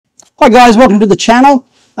Hi guys, welcome to the channel.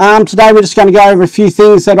 Today we're just going to go over a few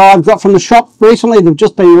things that I've got from the shop recently. They've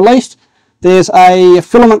just been released. There's a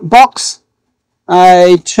filament box,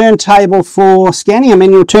 a turntable for scanning, a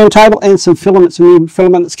manual turntable, and some filaments, some new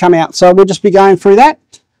filament that's come out. So we'll just be going through that.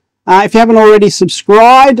 If you haven't already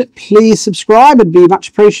subscribed, please subscribe. It'd be much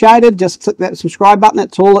appreciated. Just click that subscribe button.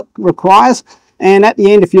 That's all it requires. And at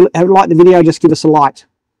the end, if you like the video, just give us a like.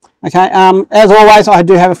 Okay. As always, I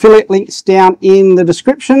do have affiliate links down in the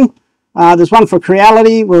description. There's one for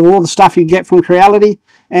Creality with all the stuff you get from Creality,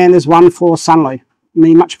 and there's one for Sunlu. I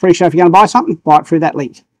mean, much appreciate if you're going to buy something, buy it through that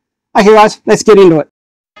link. Okay guys, let's get into it.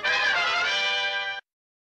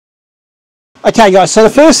 Okay guys, so the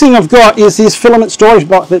first thing I've got is this filament storage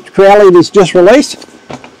box that Creality has just released.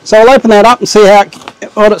 So I'll open that up and see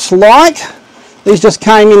what it's like. These just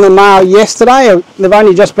came in the mail yesterday. They've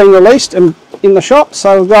only just been released in the shop.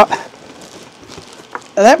 So we've got,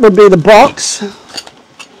 that would be the box.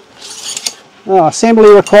 Oh,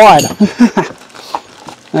 assembly required.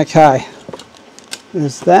 Okay,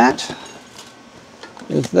 there's that.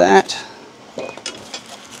 There's that.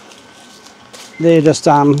 They're just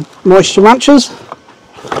moisture munchers.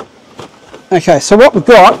 Okay, so what we've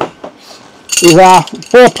got is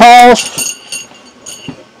 4 poles,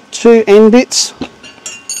 2 end bits.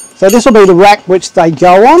 So this will be the rack which they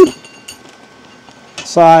go on.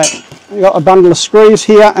 So I've got a bundle of screws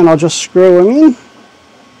here, and I'll just screw them in.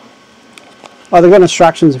 Oh, they've got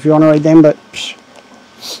instructions if you want to read them, but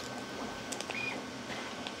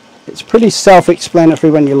it's pretty self-explanatory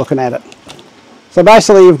when you're looking at it. So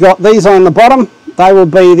basically you've got these on the bottom. They will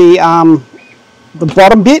be the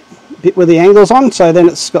bottom bit with the angles on, so then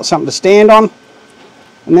it's got something to stand on.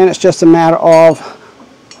 And then it's just a matter of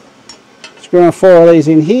screwing 4 of these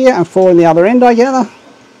in here and 4 in the other end, I gather.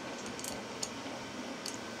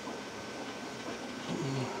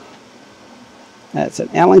 That's an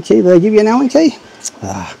Allen key. Did they give you an Allen key?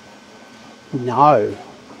 No.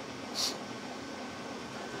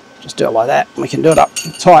 Just do it like that. We can do it up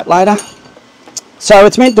tight later. So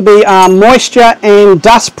it's meant to be moisture and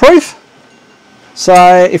dust proof.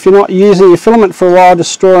 So if you're not using your filament for a while,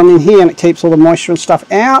 just store them in here, and it keeps all the moisture and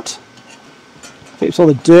stuff out. Keeps all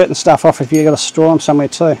the dirt and stuff off if you've got to store them somewhere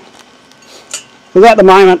too. Because at the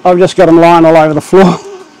moment, I've just got them lying all over the floor.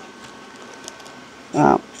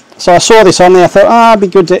 So I saw this on there, I thought, oh, it'd be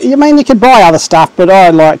good to, I mean, you could buy other stuff, but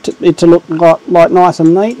I liked it to look like nice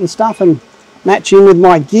and neat and stuff, and match in with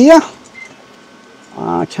my gear.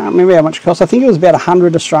 I can't remember how much it cost. I think it was about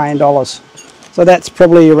 100 Australian dollars. So that's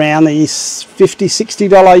probably around the $50,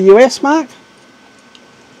 $60 US mark.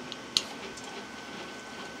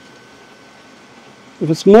 If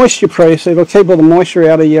it's moisture proof, so it'll keep all the moisture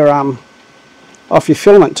out of your off your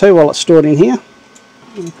filament too while it's stored in here.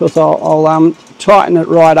 Of course, I'll tighten it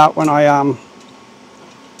right up when I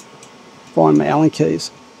find my Allen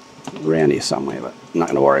keys around here somewhere, but I'm not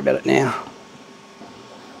going to worry about it now.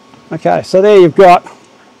 Okay, so there you've got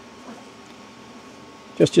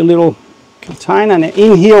just your little container. Now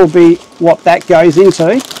in here will be what that goes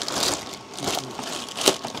into.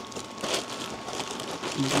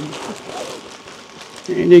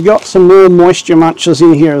 And you've got some more moisture munchers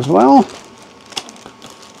in here as well.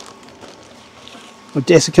 Or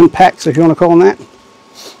desiccant packs, if you want to call them that.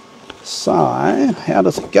 So, how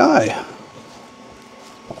does it go?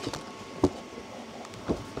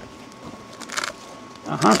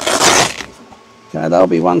 Okay, that'll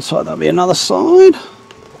be one side, that'll be another side.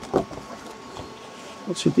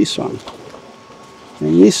 What's with this one?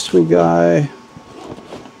 And this will go...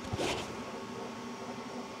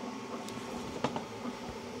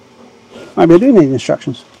 Maybe I do need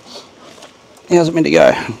instructions. How's it meant to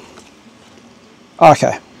go?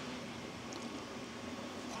 Okay.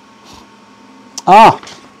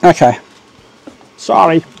 Okay.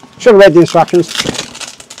 Sorry, should have read the instructions.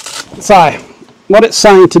 So, what it's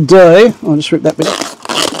saying to do, I'll just rip that bit up,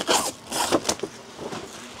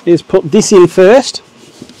 is put this in first.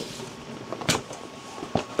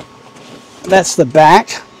 That's the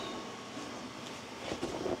back.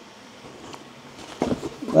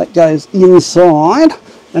 That goes inside,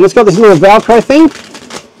 and it's got this little Velcro thing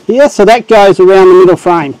here, so that goes around the middle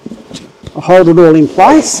frame. I'll hold it all in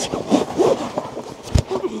place.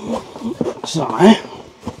 So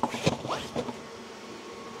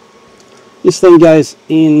this thing goes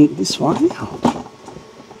in this way. I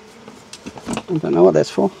don't know what that's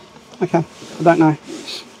for. Okay, I don't know.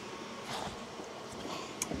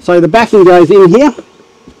 So the backing goes in here,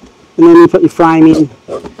 and then you put your frame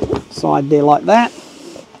inside there like that.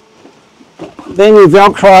 Then you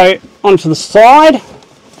Velcro onto the side,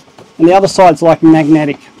 and the other side's like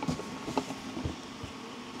magnetic,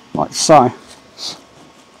 like so.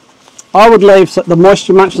 I would leave the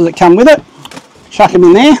moisture munches that come with it, chuck them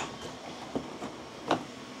in there,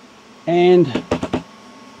 and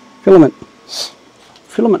filament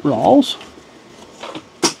rolls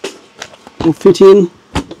will fit in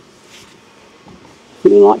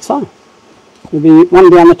like so. There'll be one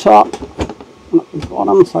down the top, one at the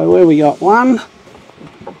bottom. So where we got 1,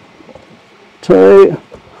 2,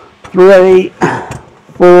 3,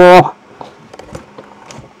 4.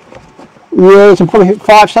 Yeah, you can probably fit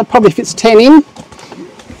 5, so that probably fits 10 in.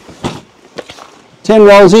 10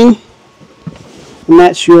 rolls in, and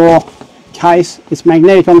that's your case. It's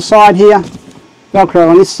magnetic on the side here, Velcro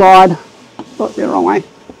on this side. Oh, the wrong way.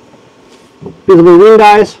 Visible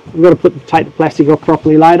windows. We've got to take the plastic off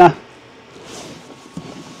properly later,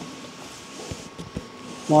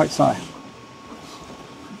 like so.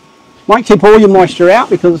 Won't keep all your moisture out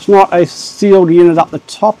because it's not a sealed unit up the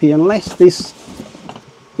top here, unless this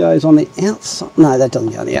goes on the outside. No, that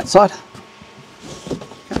doesn't go on the outside.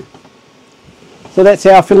 Okay. So that's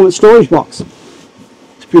our filament storage box.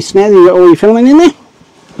 It's pretty snazzy. You've got all your filament in there.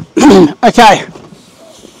 Okay.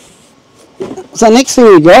 So next thing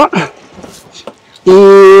we got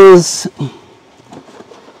is,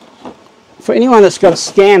 for anyone that's got a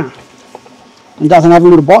scanner and doesn't have a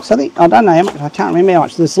little box, I don't know how much, I can't remember how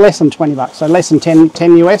much, there's less than 20 bucks, so less than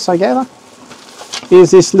 10 US I gather,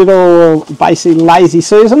 is this little basically Lazy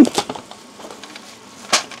Susan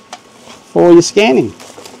for your scanning.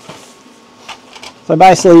 So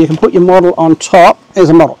basically you can put your model on top. Here's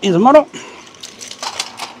a model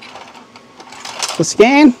to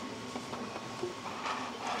scan,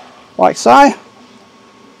 like so,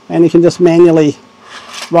 and you can just manually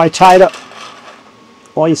rotate it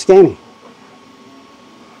while you're scanning.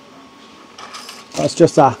 So it's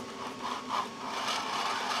just a,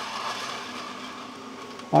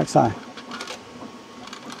 like so.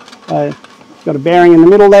 So got a bearing in the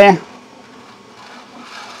middle there.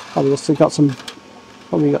 Probably just got some,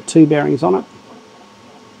 probably got 2 bearings on it.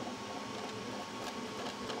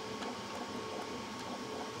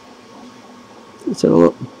 Let's have a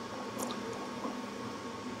look.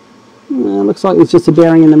 Looks like it's just a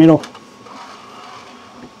bearing in the middle.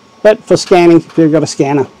 But for scanning, if you've got a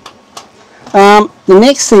scanner. The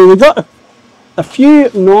next thing, we've got a few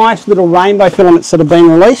nice little rainbow filaments that have been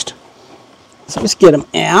released. So let's get them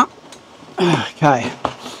out. Okay.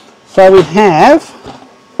 So we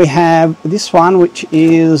have this one, which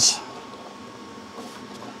is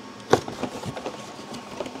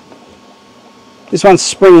this one's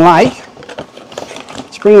Spring Lake.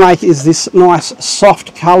 Spring Lake is this nice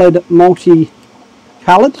soft coloured,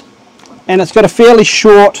 multi-coloured, and it's got a fairly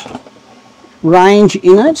short range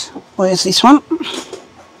in it. Where's this one?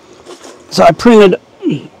 So I printed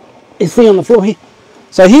this thing on the floor here.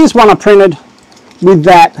 So here's one I printed with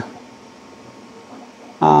that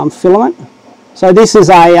filament. So this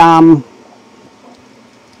is a I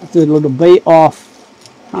did a little bit off,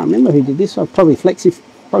 I can't remember who did this, so probably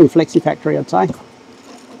Flexi Factory I'd say.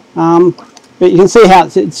 But you can see how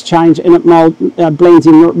it's changed, and it blends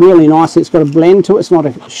in really nicely. It's got a blend to it. It's not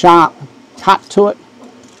a sharp cut to it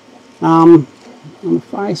on the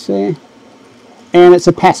face there. And it's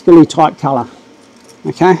a pastel type colour.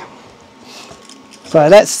 Okay. So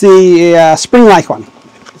that's the Spring Lake one.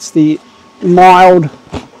 It's the mild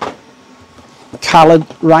coloured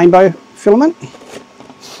rainbow filament.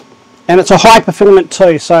 And it's a hyper filament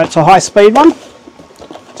too, so it's a high speed one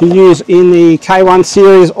to use in the K1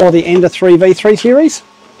 series or the Ender3 V3 series.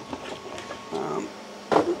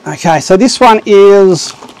 Okay, so this one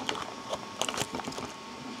is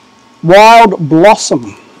Wild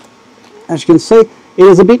Blossom. As you can see, it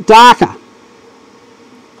is a bit darker.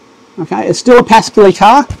 Okay, it's still a pastel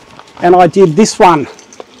colour, and I did this one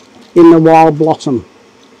in the Wild Blossom.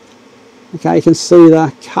 Okay, you can see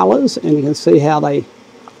the colours, and you can see how they,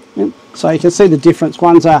 so you can see the difference.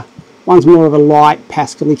 One's more of a light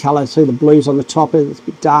pastel colour. See the blues on the top, it's a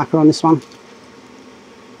bit darker on this one.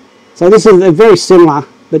 So this is, they're very similar,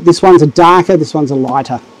 but this one's a darker, this one's a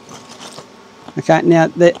lighter. Okay, now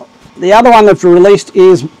the other one they've released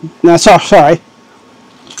is, no, sorry,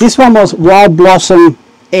 this one was Wild Blossom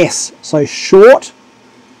S, so short.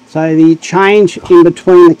 So the change in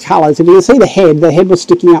between the colours, if you can see the head was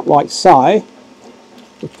sticking up like so,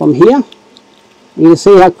 from here. You can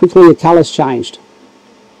see how quickly the colours changed.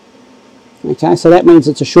 Okay, so that means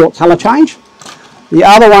it's a short colour change. The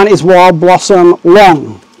other one is Wild Blossom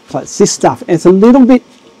Long. So it's this stuff. It's a little bit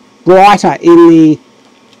brighter in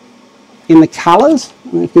the colours. I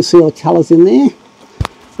don't know if you can see all the colours in there.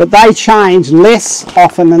 But they change less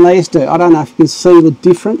often than these do. I don't know if you can see the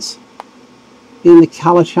difference in the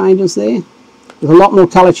colour changes there. There's a lot more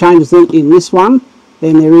colour changes than in this one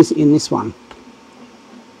than there is in this one.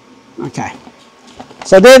 Okay,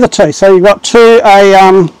 so they're the two. So you've got two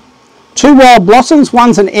wild blossoms.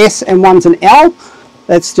 One's an S and one's an L.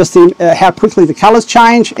 That's just how quickly the colours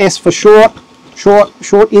change. S for short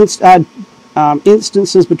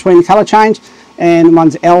instances between the colour change, and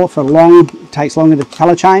one's L for long. It takes longer to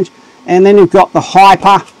colour change. And then you've got the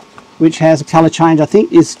Hyper, which has a colour change. I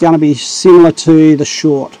think is going to be similar to the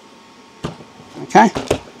short. Okay,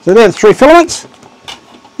 so they're the three filaments.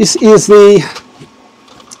 This is the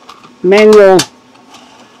manual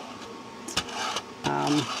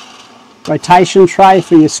rotation tray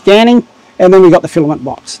for your scanning, and then we've got the filament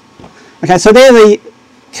box. Okay, so they're the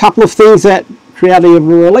couple of things that Creality have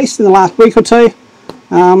released in the last week or two.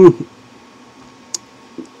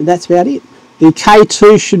 That's about it. The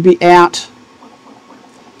K2 should be out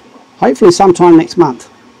hopefully sometime next month.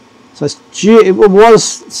 So it's due, it was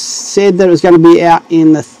said that it was going to be out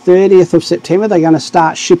in the 30th of September. They're going to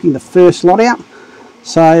start shipping the first lot out.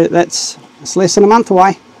 So it's less than a month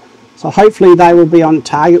away. So hopefully they will be on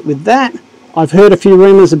target with that. I've heard a few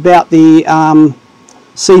rumours about the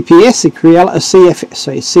CPS, the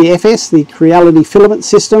CFS, the Creality filament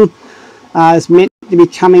system, is meant to be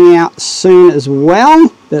coming out soon as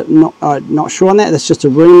well. But not sure on that. That's just a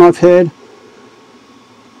rumour I've heard.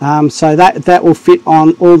 So that will fit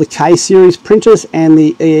on all the K series printers and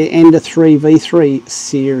the Ender3 V3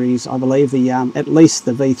 series, I believe. At least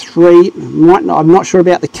the V3. I'm not sure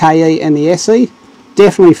about the KE and the SE.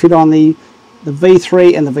 Definitely fit on the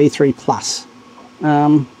V3 and the V3 Plus.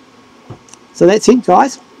 So that's it,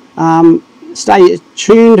 guys. Stay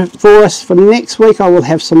tuned for us for next week. I will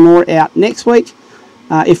have some more out next week.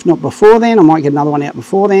 If not before then, I might get another one out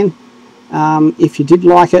before then. If you did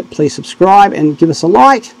like it, please subscribe and give us a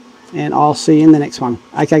like, and I'll see you in the next one.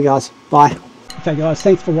 Okay guys, bye. Okay guys,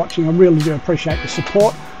 thanks for watching. I really do appreciate the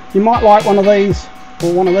support. You might like one of these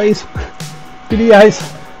or one of these videos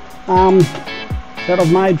that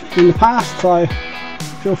I've made in the past, so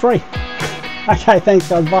feel free. Okay, thanks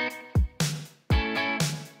guys, bye.